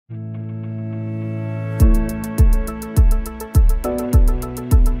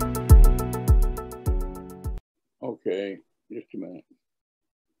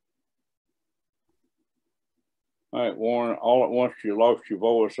All right, Warren, all at once you lost your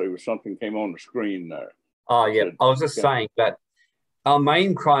voice. There was something came on the screen there. Oh, It yeah. said, I was just saying that our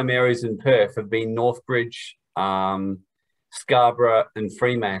main crime areas in Perth have been Northbridge, Scarborough, and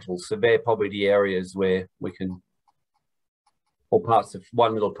Fremantle. So they're probably the areas where we can, or parts of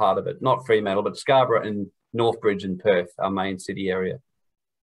one little part of it, not Fremantle, but Scarborough and Northbridge and Perth, our main city area.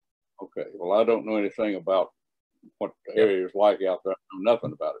 okay, well, I don't know anything about what the area is like out there. I know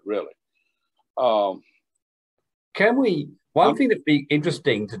nothing about it, really. One thing that'd be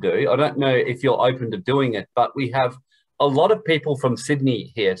interesting to do, I don't know if you're open to doing it, but we have a lot of people from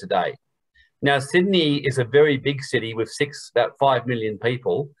Sydney here today. Now, Sydney is a very big city with about 5 million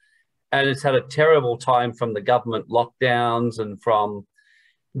people, and it's had a terrible time from the government lockdowns and from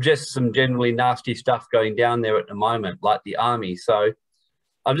just some generally nasty stuff going down there at the moment, like the army. So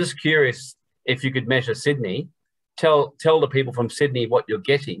I'm just curious if you could measure Sydney, tell the people from Sydney what you're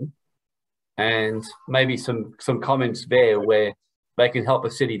getting, and maybe some comments there where they can help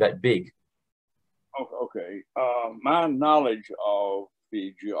a city that big. Okay. My knowledge of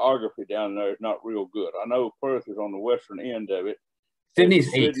the geography down there is not real good. I know Perth is on the western end of it. Sydney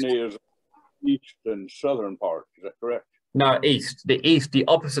is east and southern part. Is that correct? No, east. The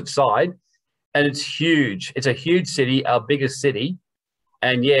opposite side. And it's huge. It's a huge city, our biggest city.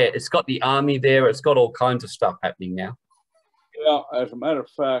 And yeah, it's got the army there. It's got all kinds of stuff happening now. Yeah, as a matter of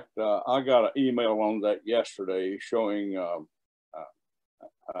fact, I got an email on that yesterday showing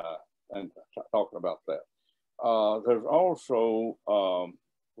and talking about that. There's also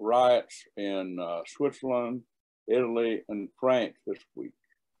riots in Switzerland, Italy, and France this week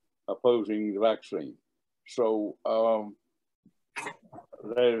opposing the vaccine. So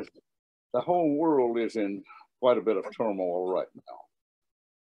the whole world is in quite a bit of turmoil right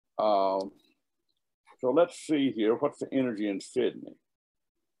now. So let's see here. What's the energy in Sydney?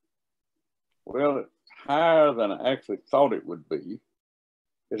 Well, it's higher than I actually thought it would be.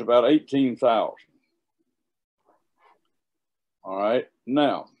 It's about 18,000. All right.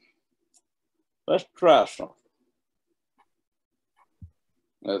 Now, let's try something.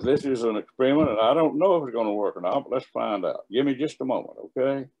 Now, this is an experiment, and I don't know if it's going to work or not, but let's find out. Give me just a moment,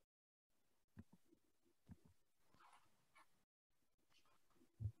 okay?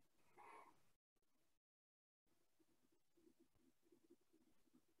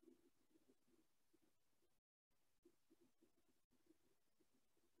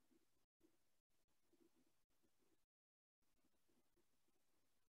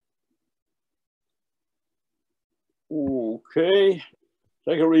 Okay.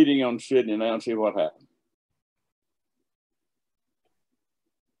 Take a reading on Sydney now and see what happens.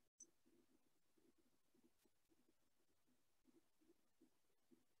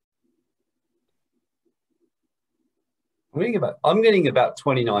 I'm getting about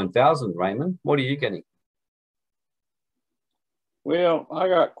 29,000, Raymond. What are you getting? Well, I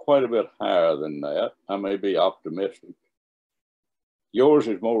got quite a bit higher than that. I may be optimistic. Yours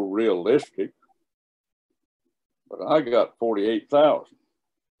is more realistic, but I got 48,000.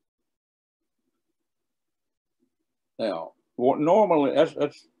 Now, normally I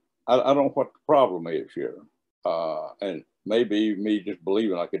don't know what the problem is here, and maybe me just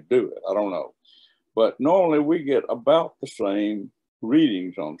believing I could do it. I don't know, but normally we get about the same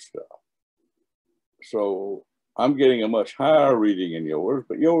readings on stuff. So I'm getting a much higher reading in yours,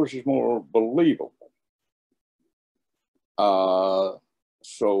 but yours is more believable.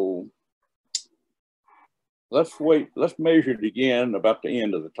 So let's wait. Let's measure it again about the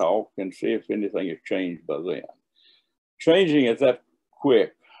end of the talk and see if anything has changed by then. Changing it that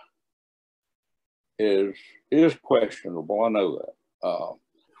quick is questionable. I know that.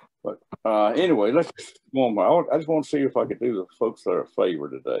 But anyway, let's just one more. I just want to see if I could do the folks there a favor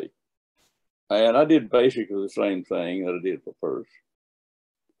today. And I did basically the same thing that I did for first.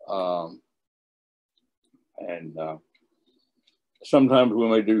 Sometimes we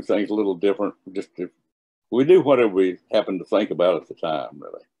may do things a little different. We do whatever we happen to think about at the time,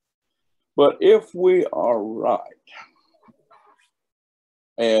 really. But if we are right,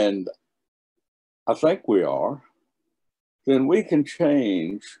 and I think we are, then we can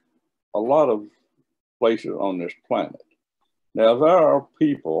change a lot of places on this planet. Now, there are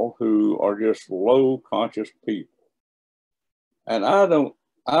people who are just low conscious people. And I don't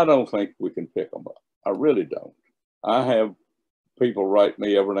think we can pick them up. I really don't. I have people write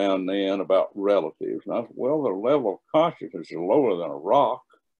me every now and then about relatives. And I said, well, their level of consciousness is lower than a rock.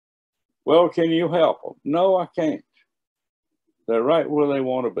 Well, can you help them? No, I can't. They're right where they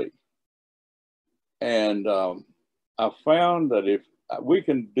want to be. And I found that if we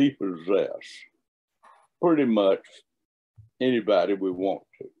can depossess pretty much anybody we want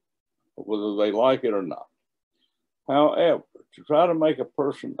to, whether they like it or not. However, to try to make a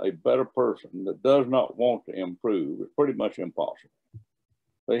person a better person that does not want to improve is pretty much impossible.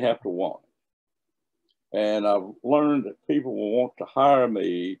 They have to want it. And I've learned that people will want to hire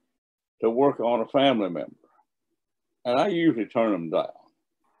me to work on a family member. And I usually turn them down.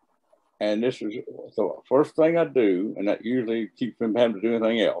 And this is the first thing I do, and that usually keeps them having to do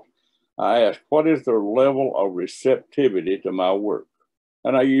anything else. I ask, what is their level of receptivity to my work?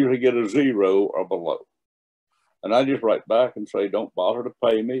 And I usually get a 0 or below. And I just write back and say, don't bother to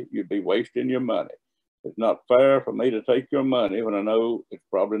pay me. You'd be wasting your money. It's not fair for me to take your money when I know it's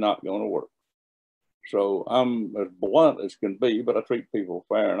probably not going to work. So I'm as blunt as can be, but I treat people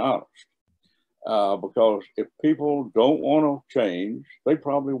fair and honest. Because if people don't want to change, they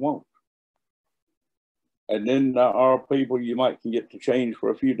probably won't. And then there are people you might can get to change for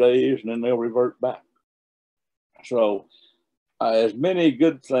a few days and then they'll revert back. So as many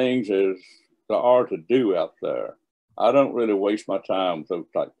good things as there are to do out there, I don't really waste my time with those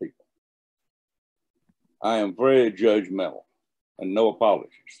type of people. I am very judgmental and no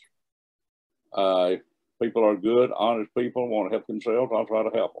apologies. If people are good, honest people, want to help themselves, I'll try to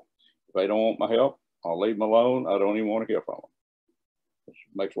help them. If they don't want my help, I'll leave them alone. I don't even want to hear from them. It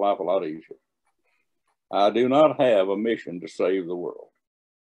makes life a lot easier. I do not have a mission to save the world.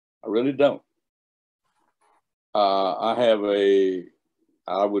 I really don't. I have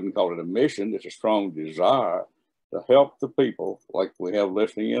I wouldn't call it a mission, it's a strong desire to help the people like we have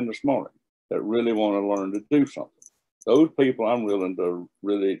listening in this morning that really want to learn to do something. Those people I'm willing to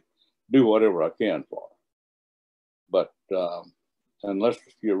really do whatever I can for. But unless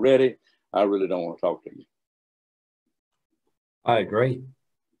you're ready, I really don't want to talk to you. I agree.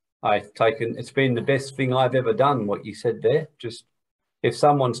 It's been the best thing I've ever done, what you said there. Just if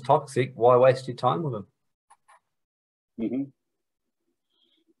someone's toxic, why waste your time with them? Mm-hmm.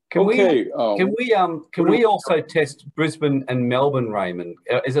 Can we also test Brisbane and Melbourne, Raymond?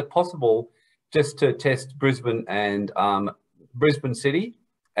 Is it possible just to test Brisbane and Brisbane City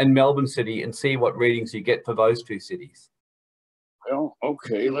and Melbourne City and see what readings you get for those two cities? Well,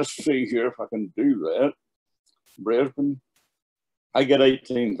 okay, let's see here if I can do that. Brisbane, I get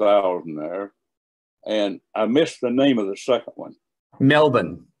 18,000 there, and I missed the name of the second one.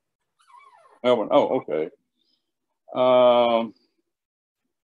 Melbourne. Melbourne. Oh, okay.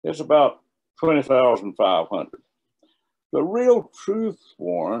 It's about 20,500. The real truth,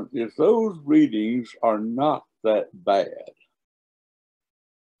 Warren, is those readings are not that bad.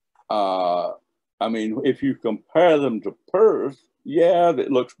 I mean, if you compare them to Perth, yeah,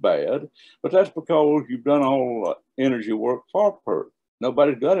 it looks bad, but that's because you've done all energy work for Perth.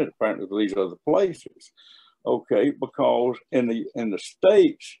 Nobody's done it apparently for these other places. Okay, because in the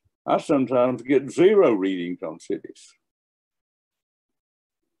States, I sometimes get 0 readings on cities.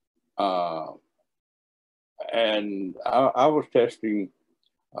 And I was testing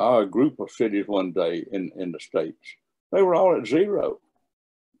a group of cities one day in the States. They were all at 0.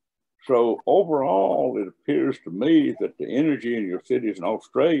 So overall, it appears to me that the energy in your cities in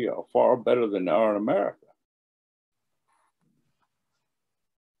Australia are far better than they are in America.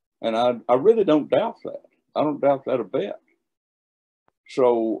 And I really don't doubt that. I don't doubt that a bit.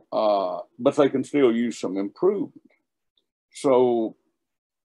 So, but they can still use some improvement. So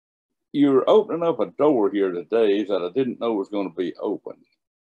you're opening up a door here today that I didn't know was going to be open.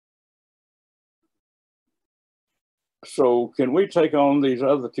 So can we take on these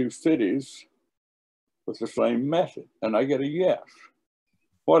other 2 cities with the same method? And I get a yes.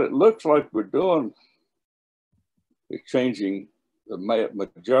 What it looks like we're doing is changing the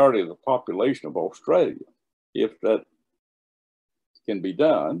majority of the population of Australia, if that can be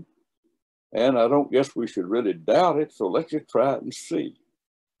done. And I don't guess we should really doubt it. So let's just try it and see.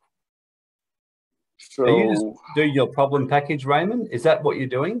 So, are you just doing your problem package, Raymond? Is that what you're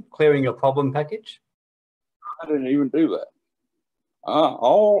doing? Clearing your problem package? I didn't even do that.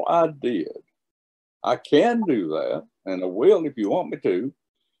 All I did, I can do that, and I will if you want me to,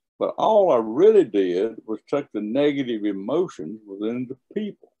 but all I really did was take the negative emotions within the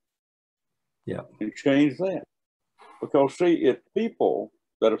people, yeah, and change that. Because see, it's people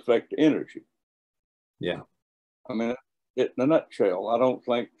that affect energy. Yeah. I mean, in a nutshell, I don't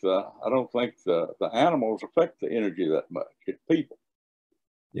think the animals affect the energy that much. It's people.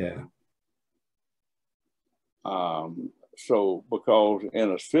 Yeah. So because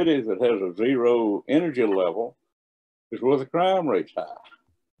in a city that has a 0 energy level is where the crime rate's high.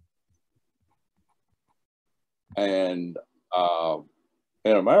 And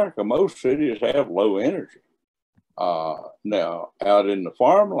in America, most cities have low energy. Now, out in the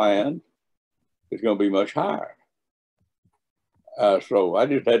farmland, it's going to be much higher. So I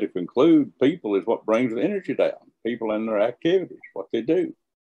just had to conclude people is what brings the energy down. people and their activities, what they do.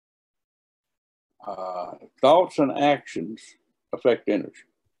 Thoughts and actions affect energy,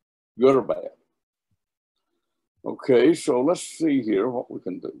 good or bad. Okay, so let's see here what we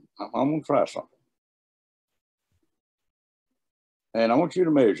can do. I'm going to try something. And I want you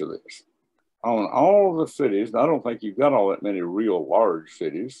to measure this. On all the cities, and I don't think you've got all that many real large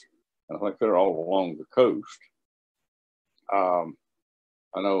cities. I think they're all along the coast. I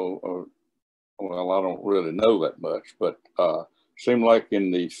know, well, I don't really know that much, but seemed like in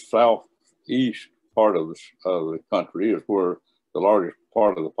the southeast part of the country is where the largest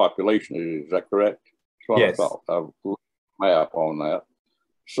part of the population is. Is that correct? That's what Yes. I thought. I've looked at a map on that.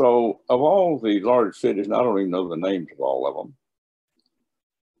 So of all the large cities, and I don't even know the names of all of them,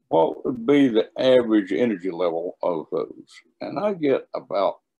 what would be the average energy level of those? And I get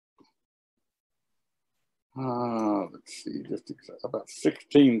about, let's see, just about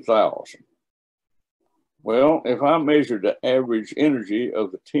 16,000. Well, if I measured the average energy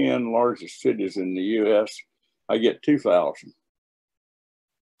of the 10 largest cities in the US, I get 2,000.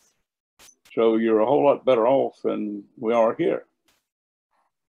 So you're a whole lot better off than we are here.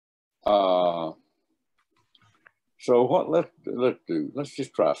 So what let's do, let's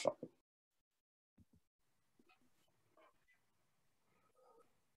just try something.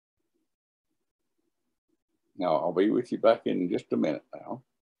 Now, I'll be with you back in just a minute now.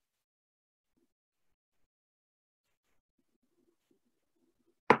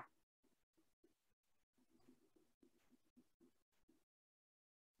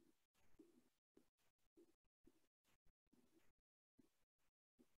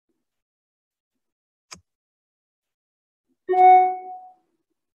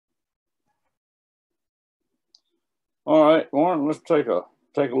 All right, Warren, let's take a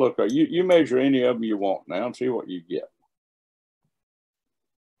look. You measure any of them you want now and see what you get.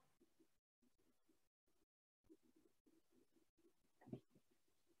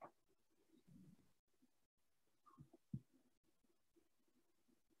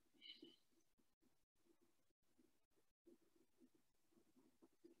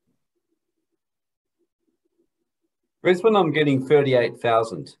 Brisbane, I'm getting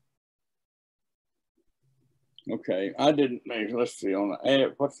 38,000. Okay, I didn't measure. Let's see, on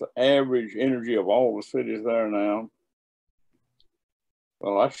the what's the average energy of all the cities there now?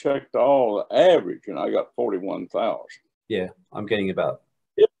 Well, I checked all the average and I got 41,000. Yeah, I'm getting about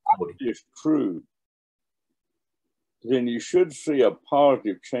 40. If that is true, then you should see a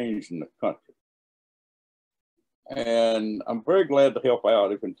positive change in the country. And I'm very glad to help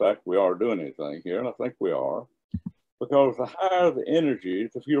out if, in fact, we are doing anything here, and I think we are, because the higher the energy,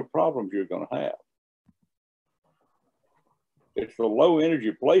 the fewer problems you're going to have. It's the low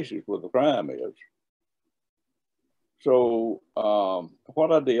energy places where the crime is. So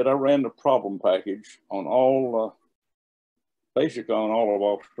what I did, I ran the problem package on all, basically on all of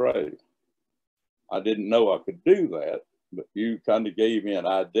Australia. I didn't know I could do that, but you kind of gave me an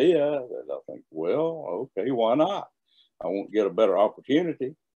idea that I think, well, okay, why not? I won't get a better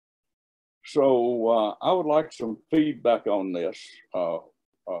opportunity. So I would like some feedback on this from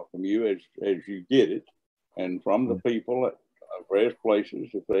you as you get it, and from the people at various places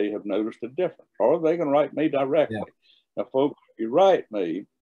if they have noticed a difference, or they can write me directly. Yeah. Now, folks, if you write me,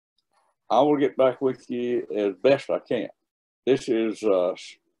 I will get back with you as best I can. This is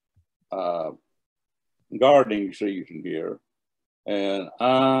gardening season here, and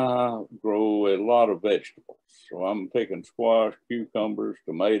I grow a lot of vegetables. So I'm picking squash, cucumbers,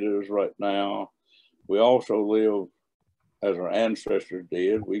 tomatoes right now. We also live, as our ancestors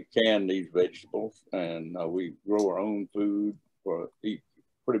did, we can these vegetables, and we grow our own food for eat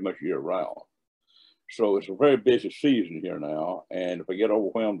pretty much year round. So it's a very busy season here now, and if I get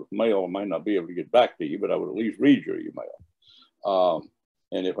overwhelmed with mail, I might not be able to get back to you, but I would at least read your email.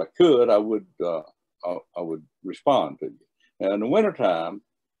 And if I could, I would respond to you. Now, in the wintertime,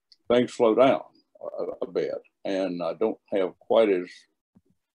 things slow down a bit, and I don't have quite as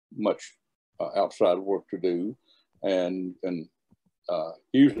much outside work to do, and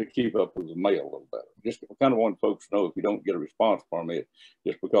usually keep up with the mail a little better. Just kind of want folks to know if you don't get a response from me, it's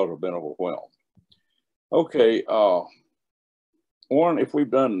just because I've been overwhelmed. Okay, Warren, if we've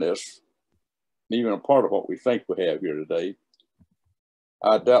done this, even a part of what we think we have here today,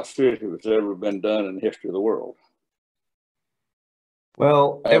 I doubt seriously if it's ever been done in the history of the world.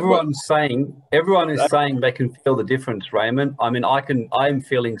 Well, everyone is saying they can feel the difference, Raymond. I mean, I'm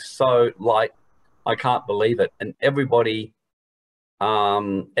feeling so light, I can't believe it. And everybody,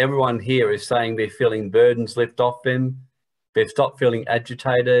 everyone here is saying they're feeling burdens lift off them. They've stopped feeling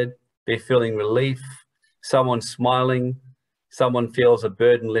agitated. They're feeling relief. Someone's smiling. Someone feels a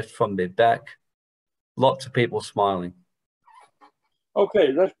burden lift from their back. Lots of people smiling.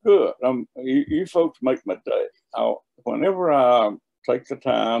 Okay, that's good. You folks make my day. Whenever I take the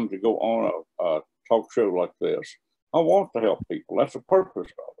time to go on a talk show like this, I want to help people. That's the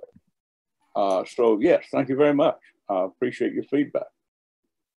purpose of it. So yes, thank you very much. I appreciate your feedback.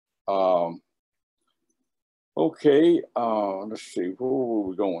 Okay, let's see, where were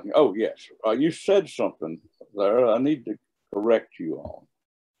we going? Oh yes, you said something there I need to correct you on.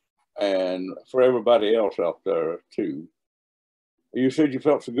 And for everybody else out there too. You said you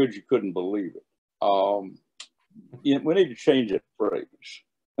felt so good you couldn't believe it. We need to change that phrase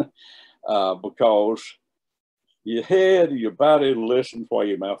because your head and your body listens while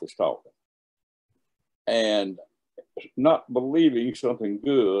your mouth is talking. And not believing something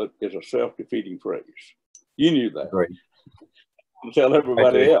good is a self-defeating phrase. You knew that. Great. Tell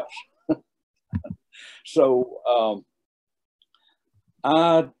everybody else. So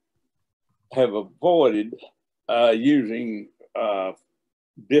I have avoided using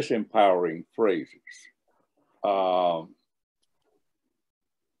disempowering phrases.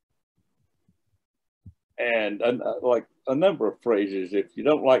 And like a number of phrases, if you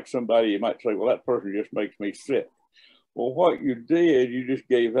don't like somebody, you might say, well, that person just makes me sick. Well, what you did, you just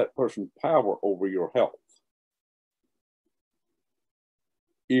gave that person power over your health.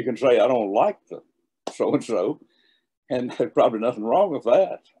 You can say, I don't like them, so-and-so, and there's probably nothing wrong with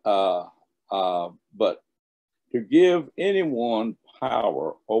that. But to give anyone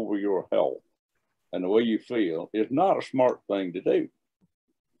power over your health and the way you feel is not a smart thing to do.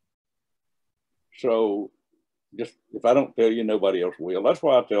 So just, if I don't tell you, nobody else will. That's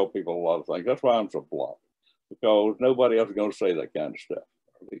why I tell people a lot of things. That's why I'm so blunt, because nobody else is going to say that kind of stuff.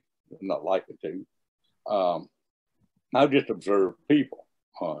 They're not likely to. I've just observed people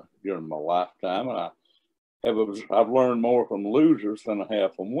during my lifetime, and I've learned more from losers than I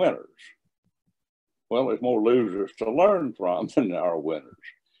have from winners. Well, there's more losers to learn from than there are winners.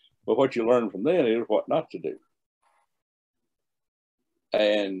 But what you learn from them is what not to do.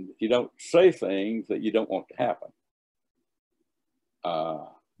 And you don't say things that you don't want to happen.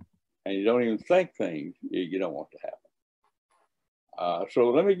 And you don't even think things you don't want to happen. So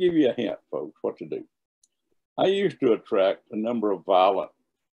let me give you a hint, folks, what to do. I used to attract a number of violent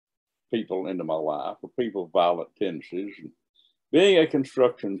people into my life, or people with violent tendencies. Being a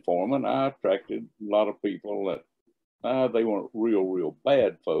construction foreman, I attracted a lot of people that they weren't real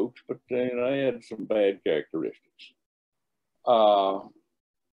bad folks, but they had some bad characteristics.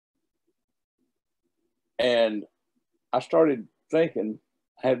 And I started thinking,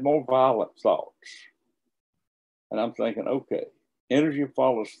 I had more violent thoughts. And I'm thinking, okay, energy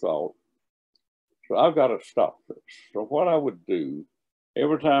follows thought. So I've got to stop this. So what I would do,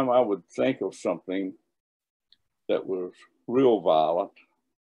 every time I would think of something that was real violent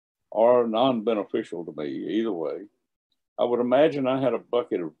or non-beneficial to me, either way, I would imagine I had a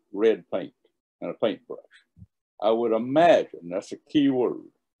bucket of red paint and a paintbrush. I would imagine, that's a key word,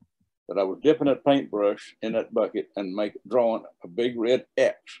 that I was dipping that paintbrush in that bucket and drawing a big red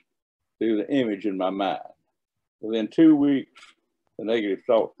X through the image in my mind. Within 2 weeks, the negative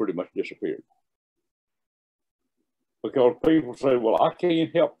thoughts pretty much disappeared. Because people say, well, I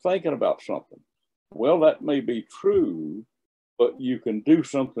can't help thinking about something. Well, that may be true, but you can do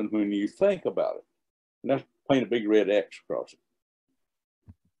something when you think about it. And that's paint a big red X across it.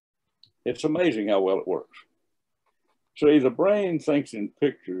 It's amazing how well it works. See, the brain thinks in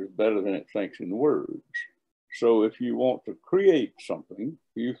pictures better than it thinks in words. So if you want to create something,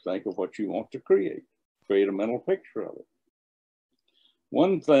 you think of what you want to create a mental picture of it.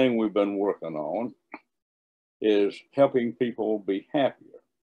 One thing we've been working on is helping people be happier,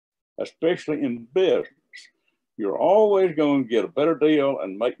 especially in business. You're always going to get a better deal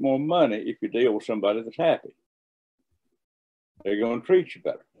and make more money if you deal with somebody that's happy. They're going to treat you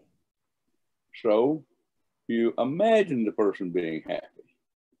better. So you imagine the person being happy.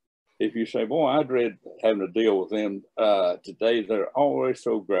 If you say, boy, I dread having to deal with them today, they're always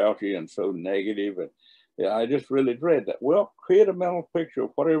so grouchy and so negative, and yeah, I just really dread that. Well, create a mental picture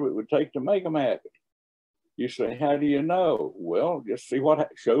of whatever it would take to make them happy. You say, how do you know? Well, just see what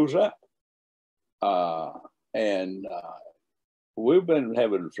shows up. And we've been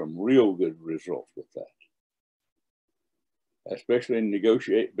having some real good results with that, especially in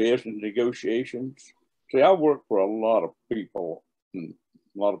business negotiations. See, I work for a lot of people in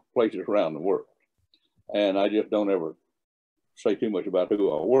a lot of places around the world, and I just don't ever say too much about who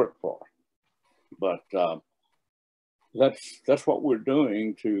I work for. But that's what we're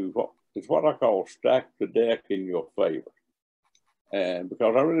doing it's what I call stack the deck in your favor. And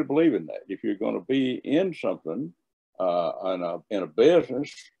because I really believe in that, if you're going to be in something, in a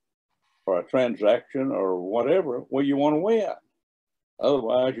business for a transaction or whatever, well, you want to win.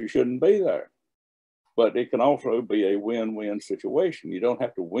 Otherwise, you shouldn't be there. But it can also be a win-win situation. You don't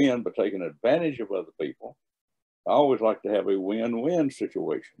have to win by taking advantage of other people. I always like to have a win-win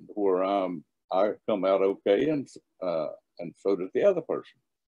situation where I come out okay, and so does the other person.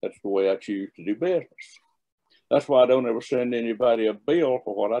 That's the way I choose to do business. That's why I don't ever send anybody a bill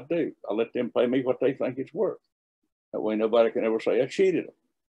for what I do. I let them pay me what they think it's worth. That way nobody can ever say I cheated them.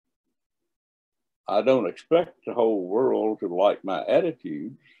 I don't expect the whole world to like my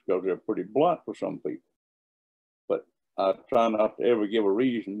attitudes because they're pretty blunt for some people. But I try not to ever give a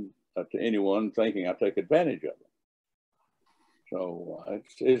reason to anyone thinking I take advantage of them. So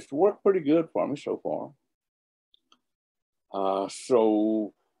it's worked pretty good for me so far.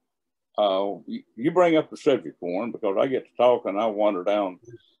 You bring up the subject, Warren, because I get to talk and I wander down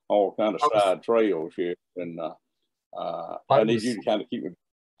all kind of side trails here, and I need you to kind of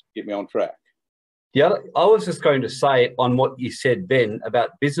get me on track. Yeah, I was just going to say on what you said, Ben,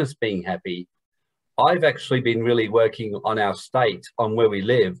 about business being happy. I've actually been really working on our state, on where we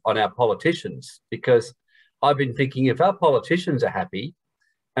live, on our politicians, because I've been thinking if our politicians are happy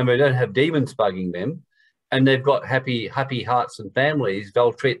and we don't have demons bugging them and they've got happy hearts and families,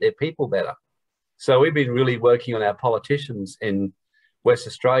 they'll treat their people better. So we've been really working on our politicians in West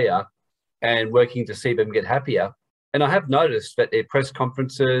Australia and working to see them get happier. And I have noticed that their press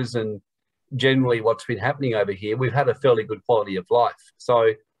conferences and generally what's been happening over here, we've had a fairly good quality of life.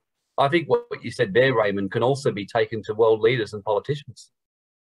 So I think what you said there, Raymond, can also be taken to world leaders and politicians.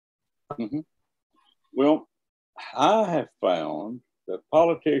 Mm-hmm. Well, I have found that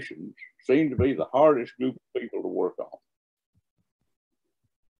politicians seem to be the hardest group of people to work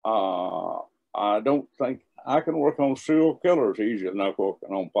on. I don't think I can work on serial killers easier than I'm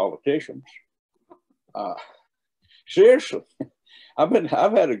working on politicians. Seriously, I've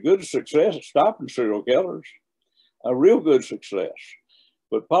had a good success at stopping serial killers, a real good success.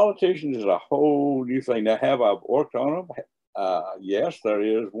 But politicians is a whole new thing. Now, have I worked on them? Yes, there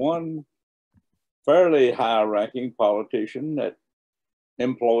is one fairly high-ranking politician that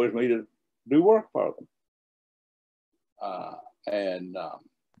employs me to do work for them.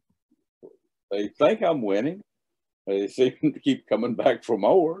 They think I'm winning. They seem to keep coming back for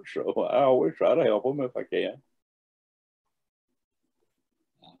more, so I always try to help them if I can.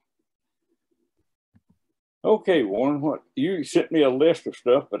 Okay, Warren, you sent me a list of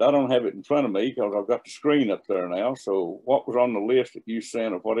stuff, but I don't have it in front of me because I've got the screen up there now. So what was on the list that you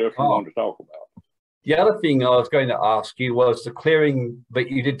sent, or what else you wanted to talk about? The other thing I was going to ask you was the clearing that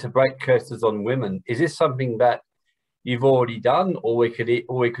you did to break curses on women. Is this something that you've already done, or we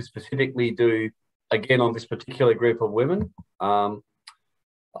could specifically do again on this particular group of women?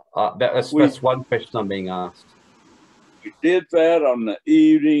 That's one question I'm being asked. We did that on the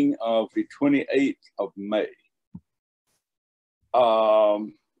evening of the 28th of May.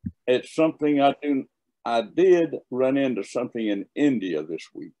 It's something I did run into something in India this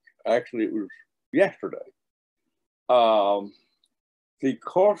week. Actually, it was yesterday. The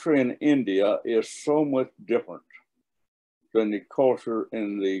culture in India is so much different than the culture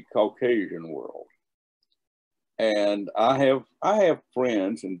in the Caucasian world. And I have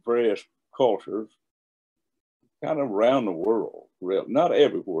friends in various cultures kind of around the world, not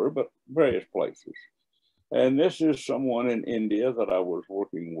everywhere, but various places. And this is someone in India that I was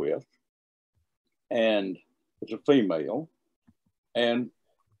working with, and it's a female. And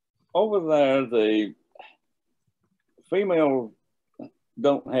over there, the females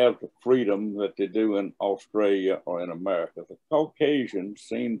don't have the freedom that they do in Australia or in America. The Caucasians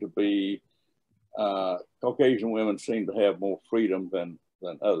seem to be, Caucasian women seem to have more freedom than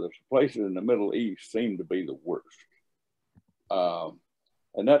others. Places in the Middle East seem to be the worst.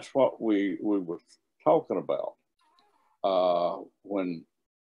 And that's what we were talking about when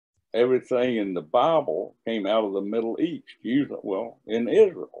everything in the Bible came out of the Middle East. Usually, well, in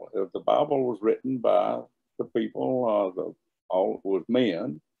Israel, if the Bible was written by the people, all was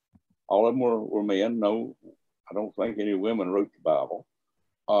men. All of them were men. No, I don't think any women wrote the Bible,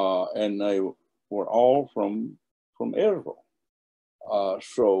 and they were all from Israel.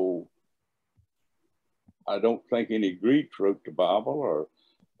 So I don't think any Greeks wrote the Bible, or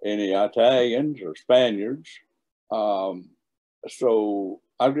any Italians or Spaniards. So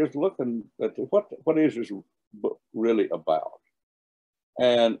I'm just looking at what is this book really about?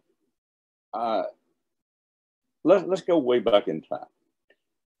 And let's go way back in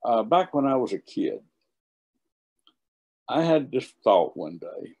time. Back when I was a kid, I had this thought one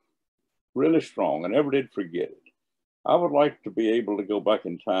day, really strong. I never did forget it. I would like to be able to go back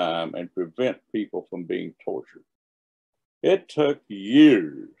in time and prevent people from being tortured. It took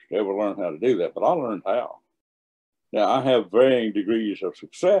years to ever learn how to do that, but I learned how. Now, I have varying degrees of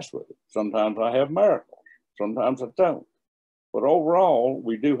success with it. Sometimes I have miracles, sometimes I don't. But overall,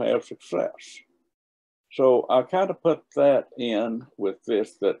 we do have success. So I kind of put that in with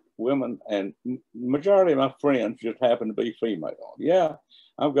this, that women, and majority of my friends just happen to be female. Yeah,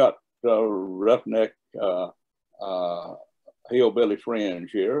 I've got roughneck hillbilly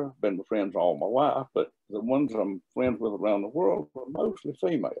friends here, been with friends all my life, but the ones I'm friends with around the world are mostly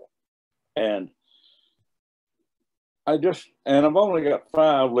female. And I've only got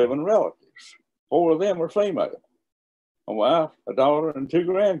 5 living relatives. 4 of them are female. A wife, a daughter, and 2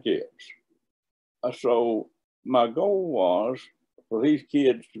 grandkids. So my goal was for these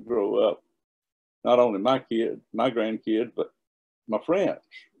kids to grow up, not only my grandkids, but my friends'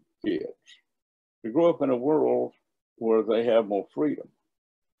 kids, to grow up in a world where they have more freedom.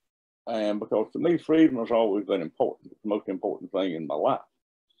 And because to me, freedom has always been important. It's the most important thing in my life.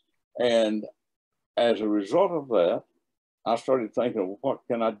 And as a result of that, I started thinking, well, what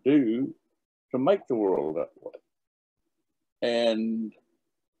can I do to make the world that way? And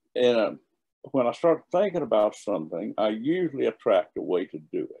when I start thinking about something, I usually attract a way to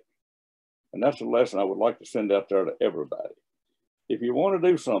do it. And that's a lesson I would like to send out there to everybody. If you want to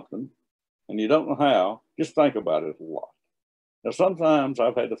do something and you don't know how, just think about it a lot. Now, sometimes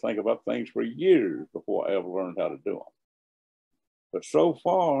I've had to think about things for years before I ever learned how to do them. But so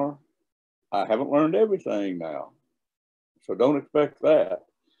far, I haven't learned everything now. So don't expect that.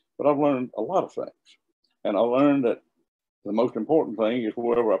 But I've learned a lot of things. And I learned that the most important thing is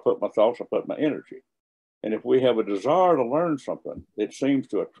wherever I put my thoughts, I put my energy. And if we have a desire to learn something, it seems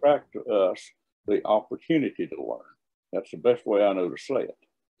to attract to us the opportunity to learn. That's the best way I know to say it.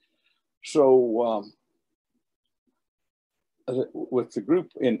 So with the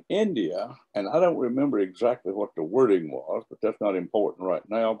group in India, and I don't remember exactly what the wording was, but that's not important right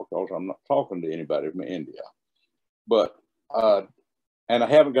now because I'm not talking to anybody from India. But, and I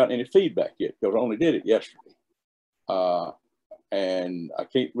haven't gotten any feedback yet because I only did it yesterday. And I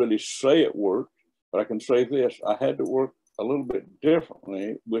can't really say it worked, but I can say this: I had to work a little bit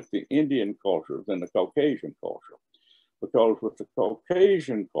differently with the Indian culture than the Caucasian culture, because with the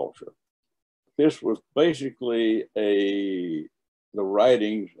Caucasian culture, this was basically the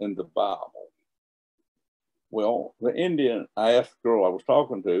writings in the Bible. Well, the Indian, I asked the girl I was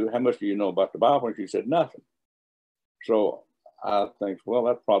talking to, how much do you know about the Bible? And she said nothing. So I think, well,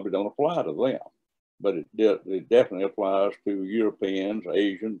 that probably don't apply to them. But it definitely applies to Europeans,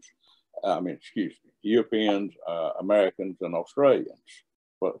 Asians, Europeans, Americans, and Australians,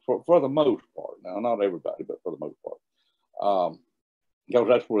 for the most part. Now, not everybody, but for the most part. Because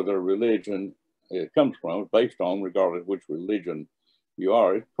that's where their religion comes from, based on, regardless of which religion you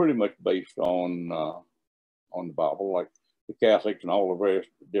are, it's pretty much based on the Bible, like the Catholics and all the various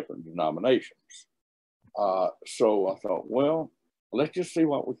different denominations. So I thought, well, let's just see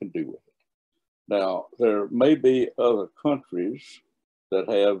what we can do with it. Now, there may be other countries that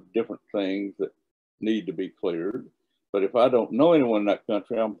have different things that need to be cleared, but if I don't know anyone in that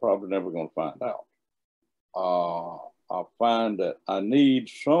country, I'm probably never going to find out. I find that I need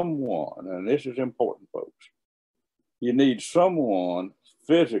someone, and this is important, folks. You need someone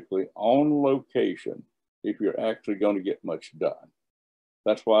physically on location if you're actually going to get much done.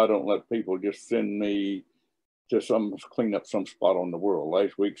 That's why I don't let people just send me to clean up some spot on the world.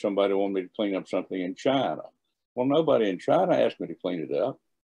 Last week, somebody wanted me to clean up something in China. Well, nobody in China asked me to clean it up.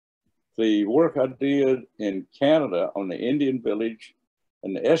 The work I did in Canada on the Indian village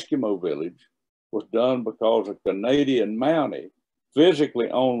and the Eskimo village was done because a Canadian Mountie physically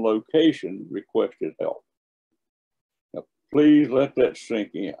on location requested help. Now, please let that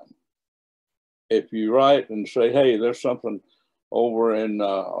sink in. If you write and say, hey, there's something over in,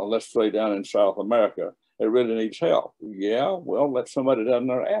 let's say down in South America, it really needs help. Yeah, well, let somebody down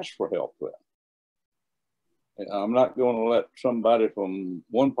there ask for help then. I'm not going to let somebody from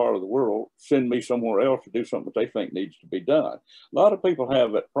one part of the world send me somewhere else to do something that they think needs to be done. A lot of people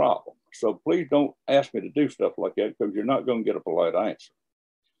have that problem. So please don't ask me to do stuff like that because you're not going to get a polite answer.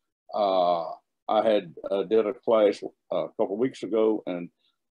 I did a class a couple of weeks ago, and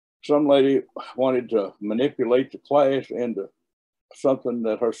some lady wanted to manipulate the class into something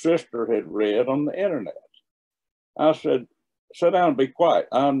that her sister had read on the internet. I said, sit down and be quiet.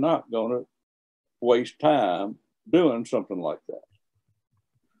 I'm not going to waste time doing something like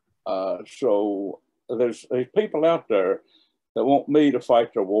that. So there's people out there that want me to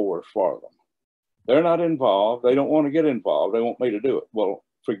fight their wars for them. They're not involved. They don't want to get involved. They want me to do it. Well,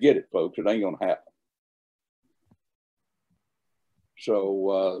 forget it, folks. It ain't going to happen.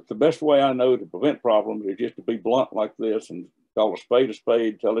 So the best way I know to prevent problems is just to be blunt like this and call a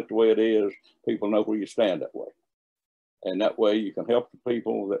spade, tell it the way it is. People know where you stand that way. And that way you can help the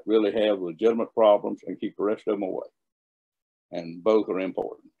people that really have legitimate problems and keep the rest of them away. And both are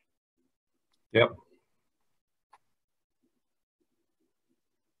important. Yep.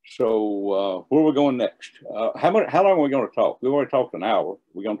 So where are we going next? How long are we going to talk? We've already talked an hour.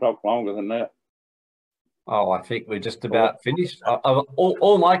 We're going to talk longer than that. Oh, I think we're just about finished.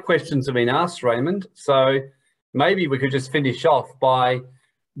 All my questions have been asked, Raymond. So maybe we could just finish off by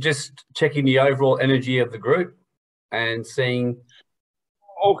just checking the overall energy of the group and seeing.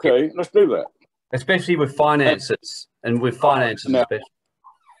 Okay, let's do that. Especially with finances and with finances, now, especially.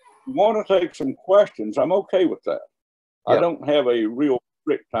 If you want to take some questions, I'm okay with that. Yep. I don't have a real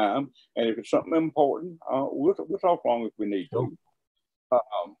strict time. And if it's something important, we'll talk long if we need to.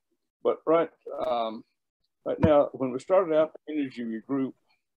 But right now, when we started out the energy group,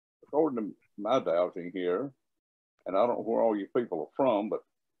 according to my dowsing here, and I don't know where all you people are from, but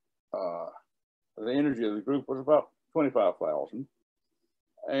the energy of the group was about 25,000,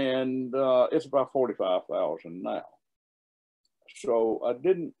 and it's about 45,000 now. So I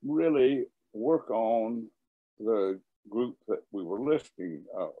didn't really work on the group that we were listing,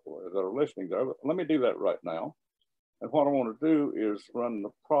 that are listening there. But let me do that right now. And what I want to do is run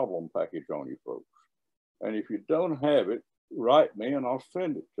the problem package on you folks. And if you don't have it, write me and I'll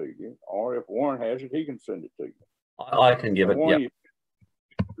send it to you. Or if Warren has it, he can send it to you. I can give it, yeah.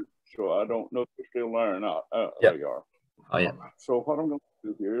 So I don't know if you're still there or not. Yep. There you are. Oh, yeah. So what I'm going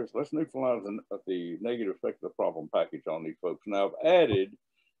to do here is let's neutralize the negative effect of the problem package on these folks. Now I've added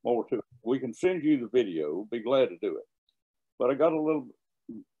more to it. We can send you the video. Be glad to do it. But I got a little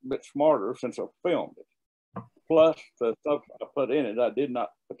bit smarter since I filmed it. Plus the stuff I put in it, I did not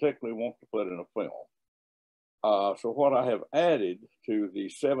particularly want to put in a film. So what I have added to the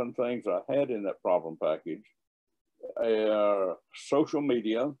 7 things I had in that problem package are social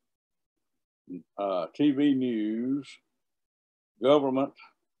media, TV news, government,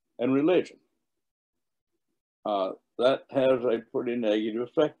 and religion. That has a pretty negative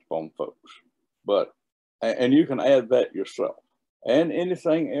effect on folks. And you can add that yourself and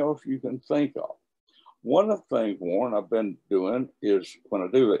anything else you can think of. One of the things, Warren, I've been doing is when I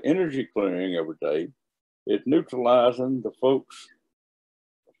do the energy clearing every day, it's neutralizing the folks'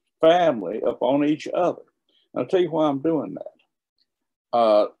 family upon each other. And I'll tell you why I'm doing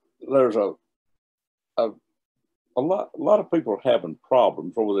that. There's a lot of people are having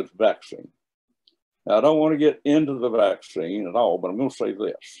problems over this vaccine. Now, I don't want to get into the vaccine at all, but I'm going to say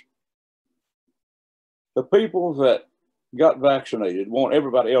this. The people that got vaccinated want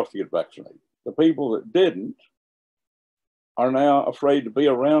everybody else to get vaccinated. The people that didn't are now afraid to be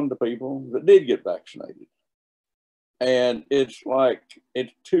around the people that did get vaccinated. And it's like,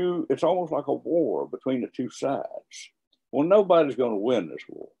 it's almost like a war between the two sides. Well, nobody's going to win this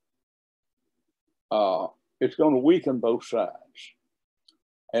war. It's going to weaken both sides.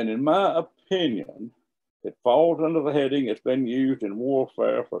 And in my opinion, it falls under the heading, it's been used in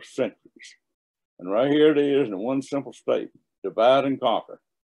warfare for centuries. And right here it is in one simple statement: divide and conquer.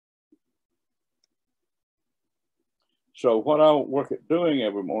 So what I work at doing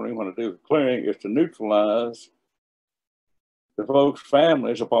every morning when I do the clearing is to neutralize the folks'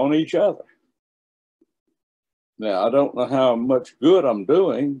 families upon each other. Now, I don't know how much good I'm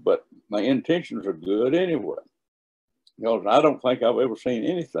doing, but my intentions are good anyway. Because I don't think I've ever seen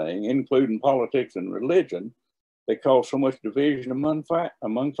anything, including politics and religion, that cause so much division among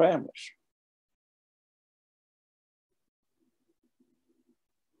families.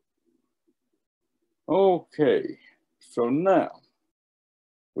 Okay, so now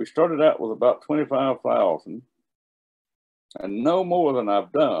we started out with about 25,000, and no more than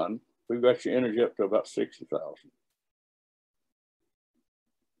I've done, we've got your energy up to about 60,000.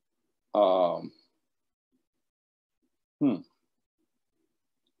 All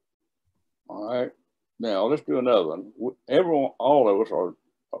right, now let's do another one. All of us are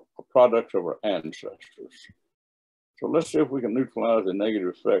products of our ancestors. So let's see if we can neutralize the negative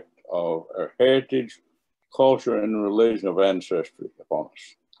effect of our heritage, culture, and religion of ancestry upon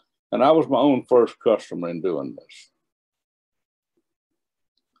us. And I was my own first customer in doing this.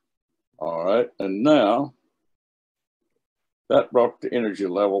 All right, and now that brought the energy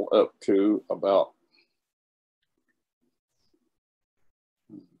level up to about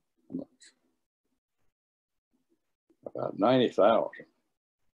about 90,000.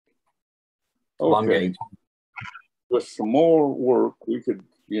 Okay. With some more work, we could,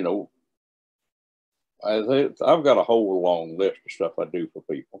 you know, I've got a whole long list of stuff I do for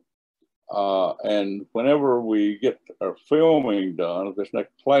people. And whenever we get our filming done of this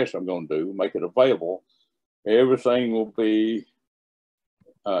next class I'm going to do, make it available, everything will be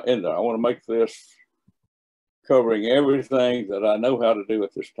in there. I want to make this covering everything that I know how to do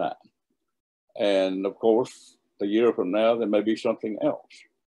at this time. And of course, a year from now, there may be something else.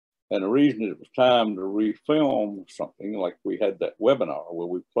 And the reason it was time to refilm something, like we had that webinar where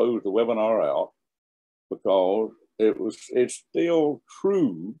we closed the webinar out, because it's still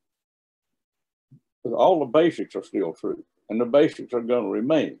true. All the basics are still true, and the basics are going to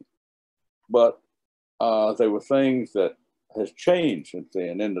remain. But there were things that has changed since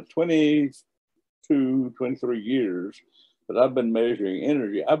then. In the 22, 23 years that I've been measuring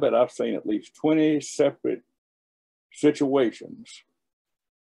energy, I bet I've seen at least 20 separate situations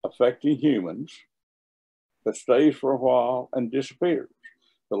affecting humans that stays for a while and disappears.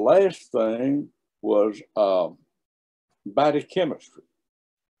 The last thing was body chemistry.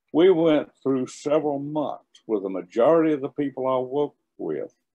 We went through several months where the majority of the people I worked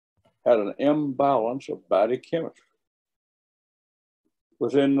with had an imbalance of body chemistry.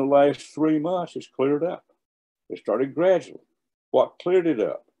 Within the last 3 months, it's cleared up. It started gradually. What cleared it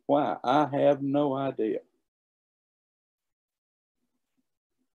up? Why? I have no idea.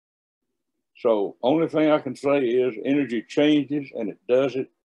 So only thing I can say is energy changes, and it does it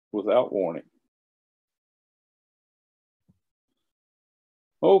without warning.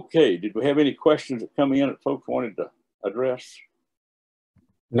 Okay, did we have any questions that come in that folks wanted to address?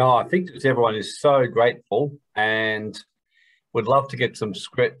 No, I think that everyone is so grateful and would love to get some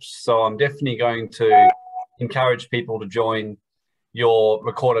scripts. So I'm definitely going to encourage people to join your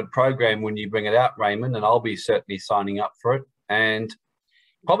recorded program when you bring it out, Raymond, and I'll be certainly signing up for it. And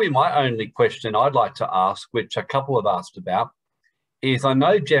probably my only question I'd like to ask, which a couple have asked about, is I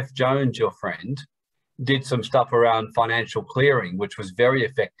know Jeff Jones, your friend, did some stuff around financial clearing, which was very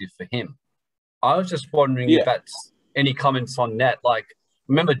effective for him. I was just wondering if that's any comments on that. Like,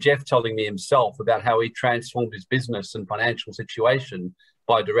 remember Jeff telling me himself about how he transformed his business and financial situation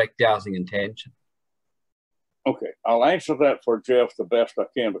by direct dowsing intention. Okay, I'll answer that for Jeff the best I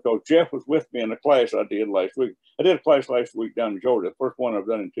can, because Jeff was with me in a class I did last week. I did a class last week down in Georgia, the first one I've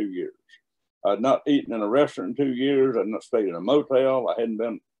done in 2 years. I'd not eaten in a restaurant in 2 years. I'd not stayed in a motel. I hadn't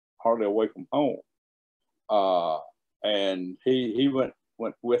been hardly away from home. And he went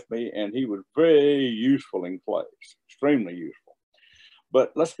with me, and he was very useful in class, extremely useful.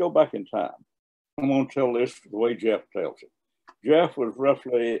 But let's go back in time. I'm going to tell this the way Jeff tells it. Jeff was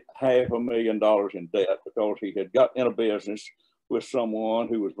roughly $500,000 in debt because he had got in a business with someone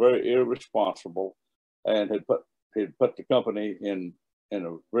who was very irresponsible and had put the company in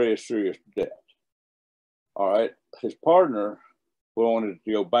a very serious debt. All right. His partner wanted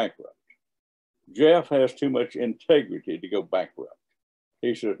to go bankrupt. Jeff has too much integrity to go bankrupt.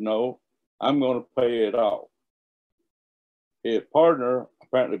 He said, no, I'm going to pay it off. His partner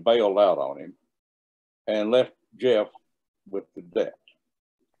apparently bailed out on him and left Jeff with the debt.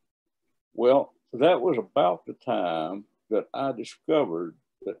 Well, that was about the time that I discovered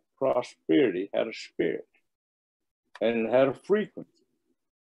that prosperity had a spirit and it had a frequency.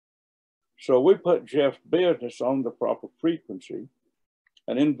 So we put Jeff's business on the proper frequency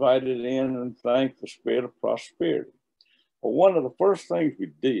and invited in and thanked the spirit of prosperity. Well, one of the first things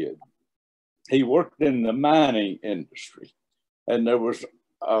we did, he worked in the mining industry, and there was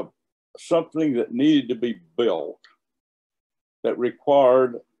something that needed to be built that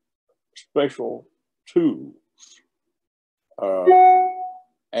required special tools.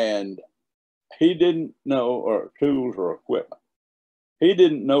 And he didn't know, or tools or equipment. He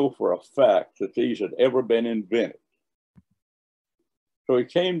didn't know for a fact that these had ever been invented. So he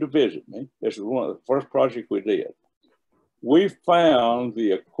came to visit me. This is one of the first projects we did. We found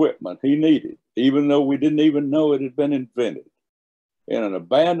the equipment he needed, even though we didn't even know it had been invented, in an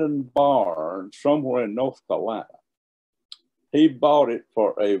abandoned barn somewhere in North Carolina. He bought it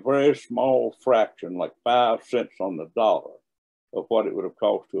for a very small fraction, like 5 cents on the dollar, of what it would have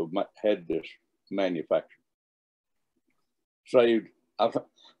cost to have had this manufactured. Saved, I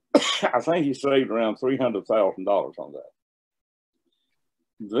think he saved around $300,000 on that.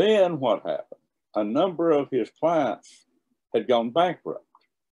 Then what happened? A number of his clients had gone bankrupt.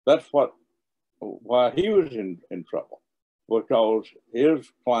 That's why he was in trouble, because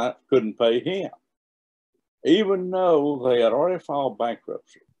his clients couldn't pay him. Even though they had already filed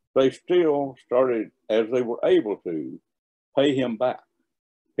bankruptcy, they still started, as they were able to, pay him back.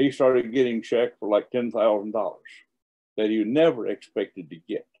 He started getting checks for like $10,000 that he never expected to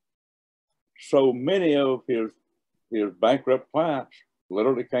get. So many of his bankrupt clients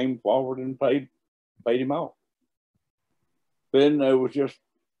literally came forward and paid him off. Then there was just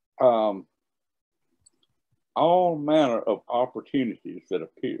all manner of opportunities that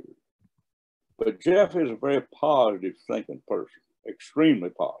appeared. But Jeff is a very positive thinking person, extremely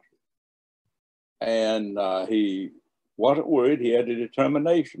positive. And he wasn't worried. He had a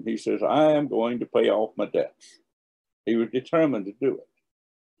determination. He says, I am going to pay off my debts. He was determined to do it.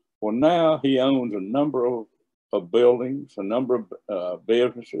 Well, now he owns a number of buildings, a number of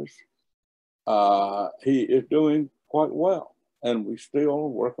businesses. He is doing quite well. And we still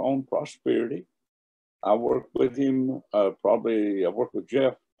work on prosperity. I work with him, I work with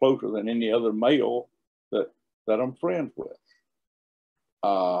Jeff closer than any other male that I'm friends with.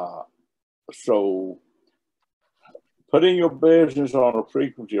 So putting your business on a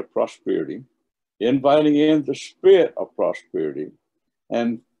frequency of prosperity, inviting in the spirit of prosperity,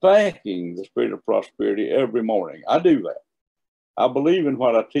 and thanking the spirit of prosperity every morning. I do that. I believe in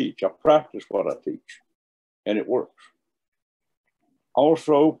what I teach. I practice what I teach, and it works.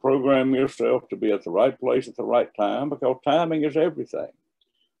 Also, program yourself to be at the right place at the right time, because timing is everything.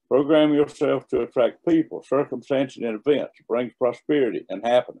 Program yourself to attract people, circumstances, and events. It brings prosperity and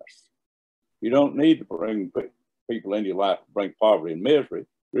happiness. You don't need to bring people into your life to bring poverty and misery.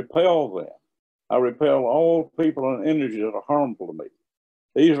 Repel them. I repel all people and energies that are harmful to me.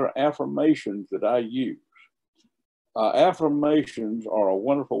 These are affirmations that I use. Affirmations are a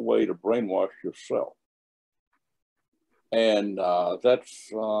wonderful way to brainwash yourself. And I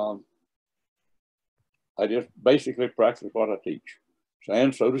just basically practice what I teach.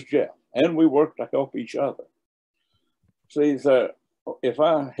 And so does Jeff. And we work to help each other. See, so if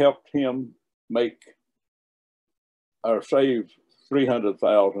I helped him make or save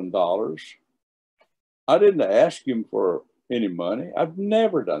 $300,000, I didn't ask him for any money. I've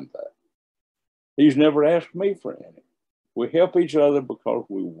never done that. He's never asked me for any. We help each other because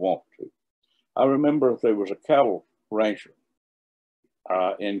we want to. I remember there was a cattle rancher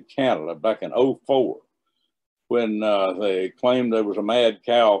in Canada back in 2004 when they claimed there was a mad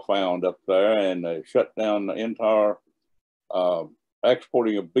cow found up there, and they shut down the entire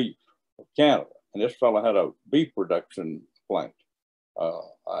exporting of beef of Canada. And this fellow had a beef production plant.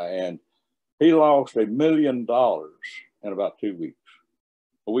 And he lost $1 million in about 2 weeks,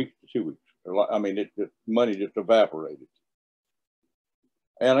 a week to 2 weeks. I mean, the money just evaporated.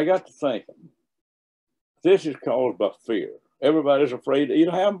 And I got to thinking, this is caused by fear. Everybody's afraid to eat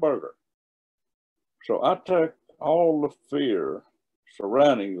a hamburger. So I took all the fear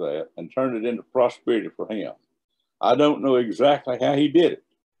surrounding that and turned it into prosperity for him. I don't know exactly how he did it,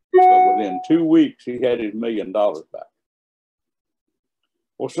 but within 2 weeks, he had his $1 million back.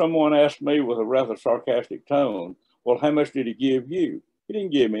 Well, someone asked me with a rather sarcastic tone, well, how much did he give you? He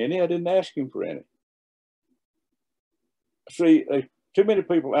didn't give me any. I didn't ask him for any. See, there's too many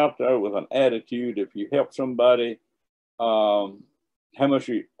people out there with an attitude, if you help somebody, how much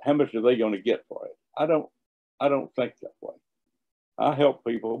are they going to get for it? I don't think that way. I help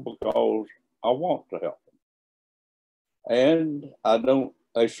people because I want to help them. And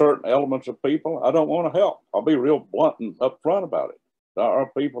there's certain elements of people I don't want to help. I'll be real blunt and upfront about it. There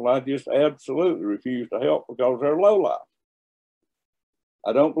are people I just absolutely refuse to help because they're low life.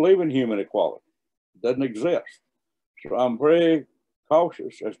 I don't believe in human equality. It doesn't exist. So I'm very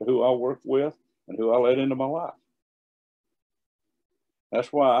cautious as to who I work with and who I let into my life.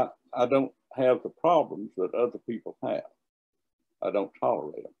 That's why I don't have the problems that other people have. I don't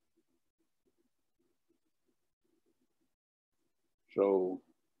tolerate them. So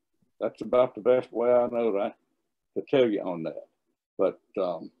that's about the best way I know to tell you on that. But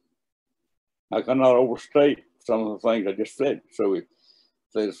I cannot overstate some of the things I just said. So it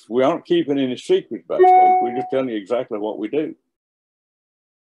says we aren't keeping any secrets back, folks. We're just telling you exactly what we do.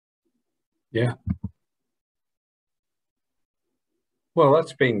 Yeah. Well,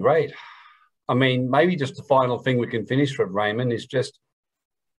 that's been great. I mean, maybe just the final thing we can finish with, Raymon, is just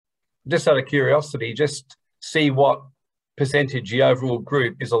out of curiosity, just see what percentage the overall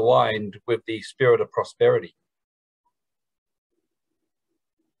group is aligned with the spirit of prosperity.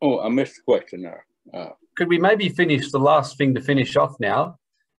 Oh, I missed the question there. Could we maybe finish the last thing to finish off now?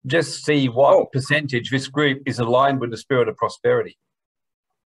 Just see what percentage this group is aligned with the spirit of prosperity.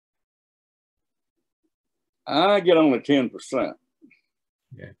 I get only 10%.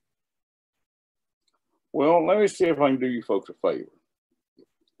 Yeah. Well, let me see if I can do you folks a favor.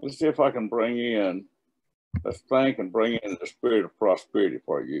 Let's see if I can bring in the spirit of prosperity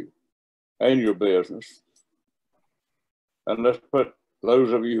for you and your business. And let's put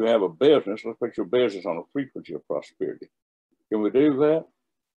those of you who have a business, let's put your business on a frequency of prosperity. Can we do that?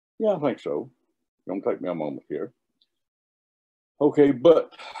 Yeah, I think so. It's going to take me a moment here. Okay,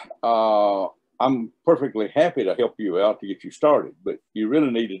 but I'm perfectly happy to help you out to get you started, but you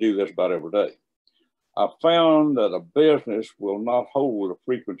really need to do this about every day. I found that a business will not hold a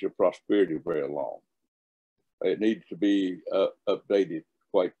frequency of prosperity very long. It needs to be updated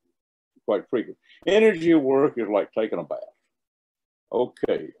quite frequent. Energy work is like taking a bath.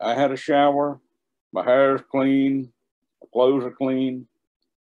 Okay, I had a shower, my hair is clean, my clothes are clean.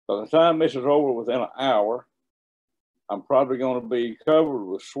 By the time this is over within an hour, I'm probably going to be covered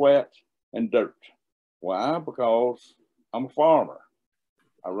with sweat and dirt. Why? Because I'm a farmer.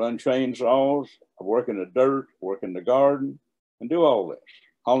 I run chainsaws, I work in the dirt, work in the garden, and do all this.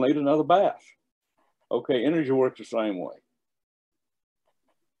 I'll need another bath. Okay, energy works the same way.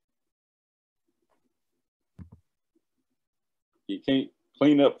 You can't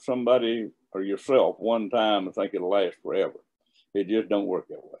clean up somebody or yourself one time and think it'll last forever. It just don't work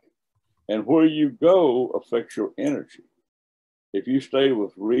that way. And where you go affects your energy. If you stay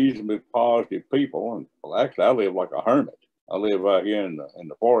with reasonably positive people, and well, actually I live like a hermit. I live out here in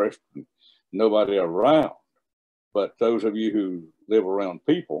the forest and nobody around. But those of you who live around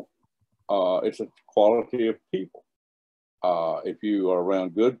people, it's a quality of people. If you are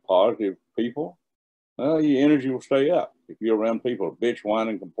around good, positive people, well, your energy will stay up. If you're around people who bitch, whine,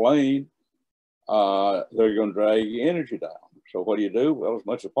 and complain, they're going to drag your energy down. So what do? Well, as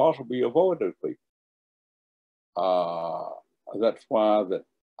much as possible, you avoid those people. That's why that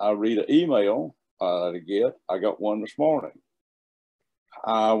I read an email that I get. I got one this morning.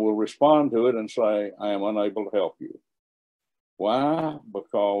 I will respond to it and say, I am unable to help you. Why?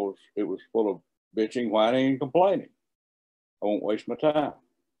 Because it was full of bitching, whining, and complaining. I won't waste my time.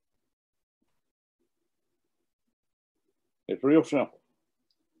 It's real simple.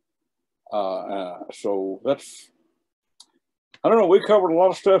 So that's, I don't know, we covered a lot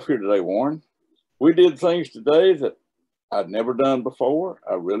of stuff here today, Warren. We did things today that I'd never done before.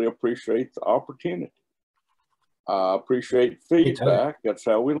 I really appreciate the opportunity. I appreciate feedback. That's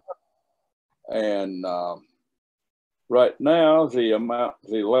how we learn. And right now,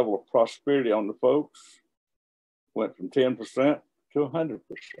 the level of prosperity on the folks went from 10% to 100%.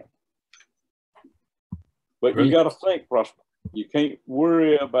 But you got to think prosperity. You can't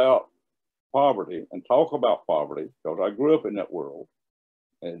worry about poverty and talk about poverty, because I grew up in that world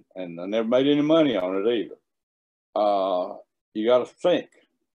and I never made any money on it either. You got to think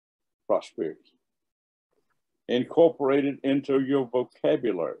prosperity. Incorporate it into your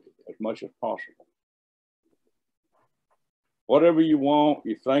vocabulary as much as possible. Whatever you want,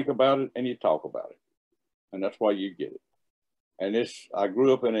 you think about it and you talk about it. And that's why you get it. And I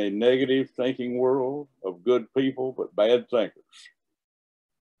grew up in a negative thinking world of good people, but bad thinkers.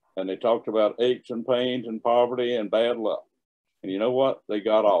 And they talked about aches and pains and poverty and bad luck. And you know what? They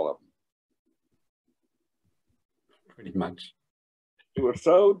got all of them. Pretty much. It was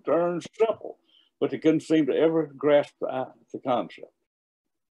so darn simple, but they couldn't seem to ever grasp the concept.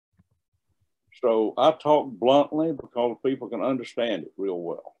 So I talk bluntly because people can understand it real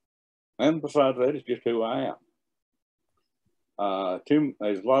well. And besides that, it's just who I am.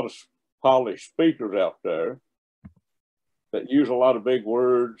 There's a lot of polished speakers out there that use a lot of big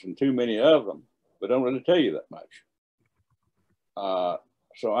words and too many of them, but don't really tell you that much.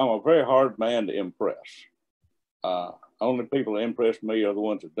 So I'm a very hard man to impress. Only people that impress me are the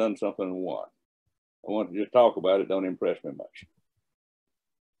ones that done something and won. The ones that just talk about it don't impress me much.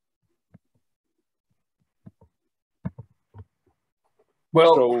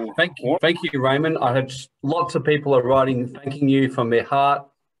 Well, so, thank you, Raymond. I had lots of people are writing, thanking you from their heart,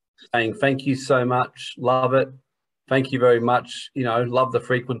 saying thank you so much, love it. Thank you very much. You know, love the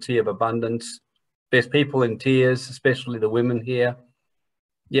frequency of abundance. There's people in tears, especially the women here.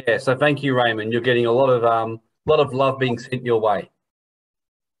 Yeah, so thank you, Raymond. You're getting a lot of love being sent your way.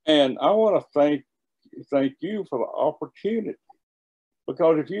 And I want to thank you for the opportunity,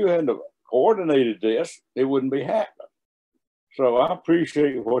 because if you hadn't coordinated this, it wouldn't be happening. So I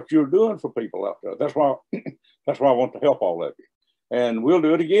appreciate what you're doing for people out there. That's why I want to help all of you. And we'll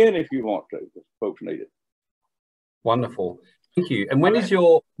do it again if you want to, if folks need it. Wonderful. Thank you. And when is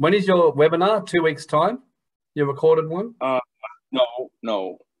your webinar? 2 weeks' time? Your recorded one?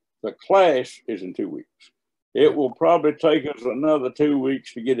 No. The class is in 2 weeks. It will probably take us another 2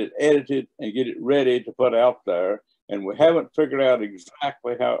 weeks to get it edited and get it ready to put out there. And we haven't figured out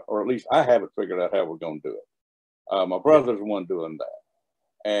exactly how, or at least I haven't figured out how we're going to do it. My brother's the one doing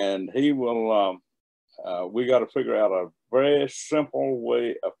that. And he will, we got to figure out a very simple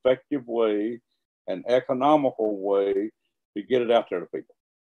way, effective way, an economical way to get it out there to people.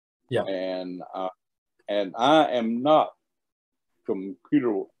 Yeah. And I am not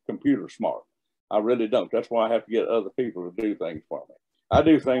computer smart. I really don't. That's why I have to get other people to do things for me. I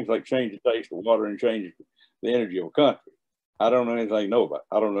do things like change the taste of water and change the energy of a country. I don't know anything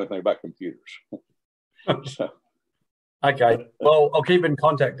I don't know anything about computers. So. Okay. Well, I'll keep in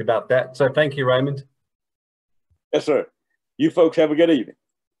contact about that. So thank you, Raymond. Yes, sir. You folks have a good evening.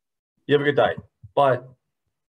 You have a good day. Bye.